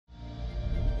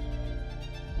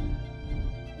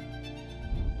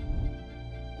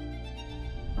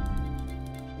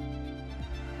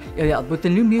Yeah, with the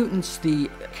New Mutants, the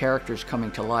characters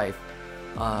coming to life,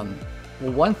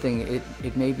 well, one thing,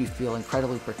 it made me feel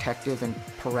incredibly protective and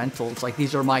parental. It's like,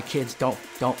 these are my kids, don't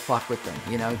fuck with them,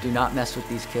 you know? Do not mess with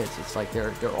these kids. It's like,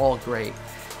 they're all great.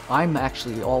 I'm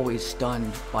actually always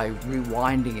stunned by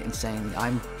rewinding it and saying,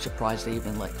 I'm surprised they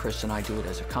even let Chris and I do it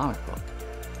as a comic book.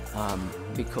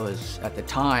 Because at the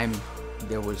time,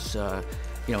 there was,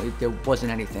 you know, there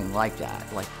wasn't anything like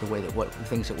that, like the way that the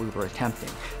things that we were attempting.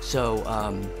 So,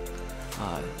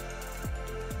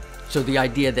 so the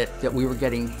idea that we were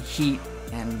getting heat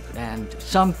and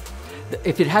some,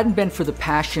 if it hadn't been for the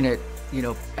passionate, you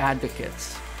know,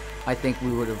 advocates, I think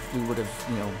we would have,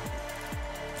 you know,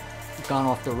 gone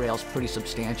off the rails pretty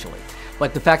substantially.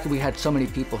 But the fact that we had so many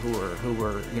people who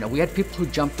were, you know, we had people who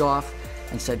jumped off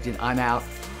and said, I'm out,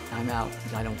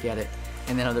 I don't get it.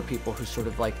 And then other people who sort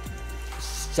of like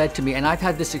said to me, and I've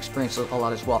had this experience a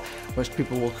lot as well, where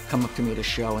people will come up to me at a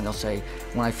show and they'll say,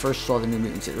 when I first saw the New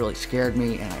Mutants, it really scared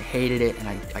me and I hated it and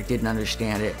I didn't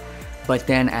understand it. But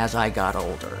then as I got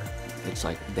older, it's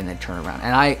like, then they turn around.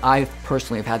 And I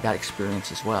personally have had that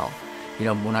experience as well. You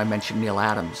know, when I mentioned Neil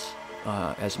Adams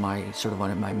as my sort of one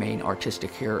of my main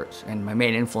artistic heroes and my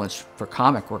main influence for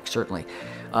comic work, certainly.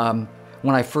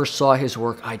 When I first saw his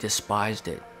work, I despised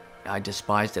it. I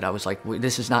despised it. I was like,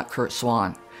 this is not Kurt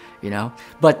Swan, you know?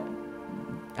 But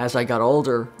as I got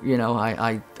older, you know,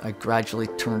 I gradually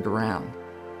turned around.